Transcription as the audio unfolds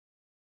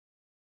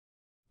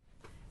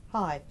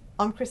Hi,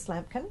 I'm Chris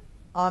Lambkin.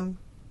 I'm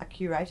a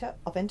curator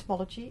of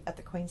entomology at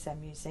the Queensland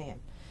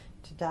Museum.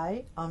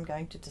 Today I'm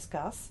going to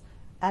discuss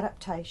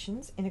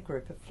adaptations in a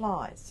group of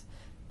flies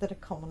that are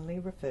commonly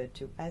referred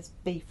to as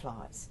bee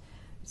flies.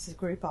 This is a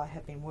group I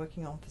have been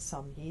working on for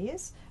some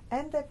years,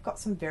 and they've got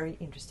some very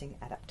interesting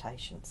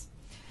adaptations.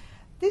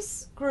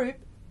 This group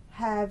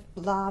have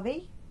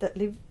larvae that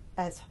live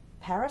as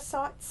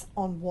parasites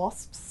on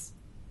wasps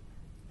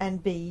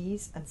and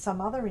bees and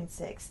some other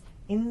insects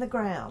in the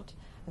ground.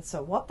 And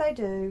so what they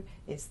do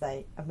is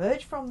they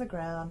emerge from the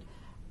ground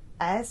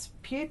as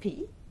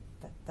pupae.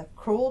 They've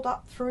crawled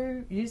up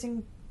through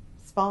using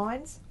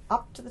spines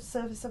up to the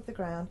surface of the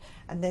ground,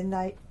 and then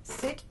they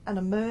sit and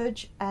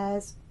emerge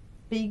as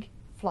big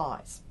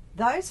flies.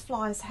 Those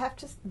flies have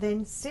to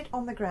then sit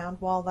on the ground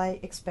while they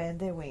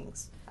expand their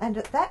wings, and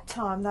at that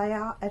time they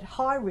are at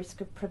high risk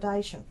of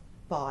predation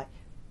by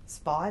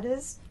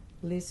spiders,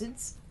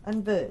 lizards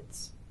and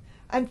birds.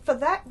 And for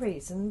that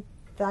reason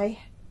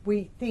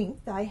we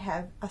think they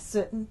have a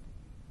certain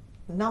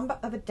number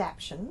of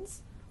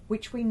adaptations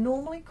which we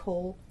normally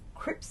call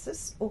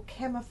crypsis or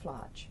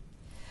camouflage.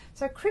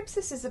 So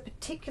crypsis is a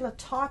particular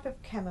type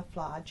of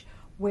camouflage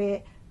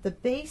where the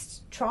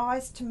beast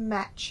tries to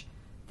match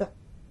the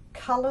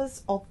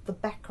colours of the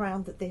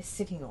background that they're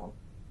sitting on.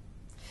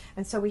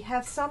 And so we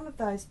have some of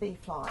those bee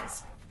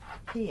flies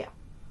here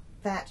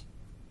that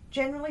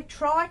generally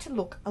try to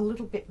look a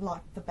little bit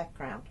like the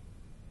background.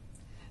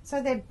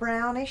 So they're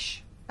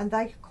brownish, and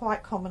they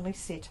quite commonly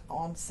sit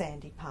on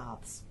sandy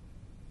paths.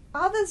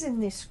 Others in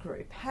this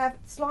group have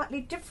slightly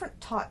different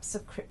types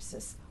of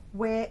crypsis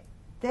where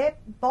their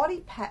body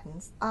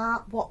patterns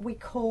are what we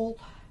call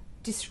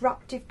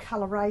disruptive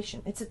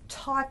coloration. It's a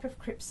type of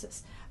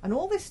crypsis, and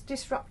all this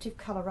disruptive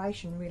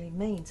coloration really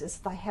means is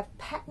they have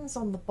patterns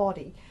on the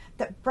body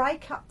that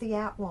break up the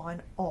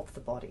outline of the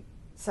body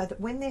so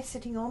that when they're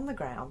sitting on the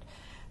ground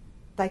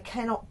they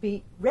cannot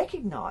be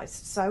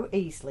recognised so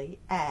easily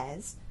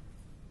as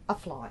a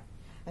fly.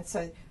 And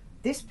so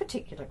this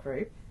particular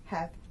group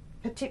have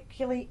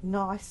particularly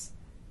nice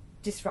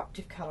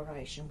disruptive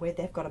coloration where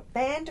they've got a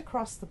band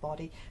across the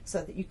body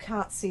so that you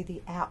can't see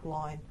the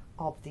outline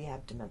of the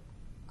abdomen.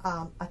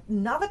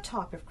 Another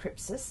type of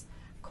crypsis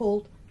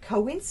called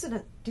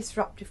coincident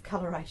disruptive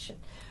coloration,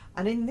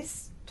 and in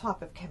this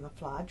type of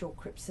camouflage or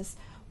crypsis,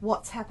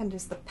 what's happened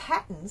is the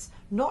patterns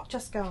not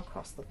just go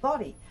across the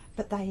body,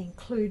 but they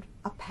include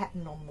a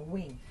pattern on the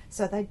wing,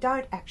 so they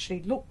don't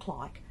actually look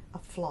like a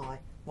fly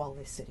while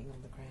they're sitting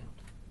on the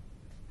ground.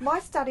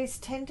 My studies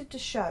tended to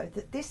show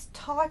that this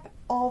type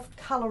of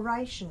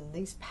coloration,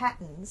 these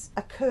patterns,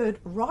 occurred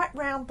right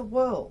round the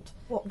world,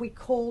 what we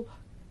call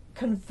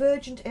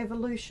convergent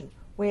evolution,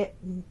 where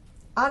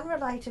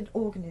unrelated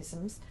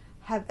organisms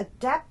have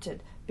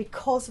adapted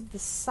because of the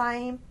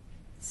same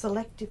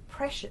selective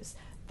pressures.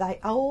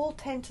 They all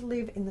tend to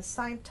live in the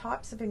same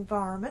types of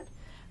environment,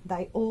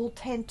 they all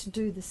tend to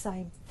do the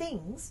same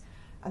things,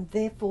 and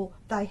therefore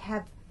they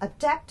have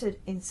adapted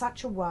in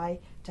such a way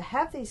to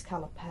have these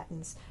colour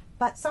patterns,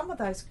 but some of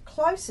those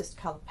closest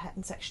colour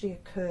patterns actually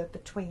occur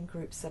between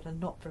groups that are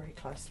not very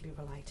closely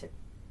related.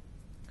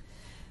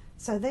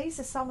 So these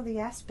are some of the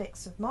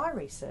aspects of my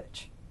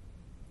research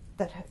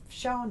that have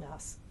shown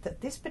us that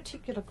this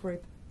particular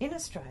group in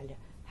Australia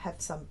have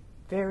some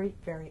very,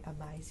 very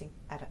amazing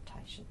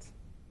adaptations.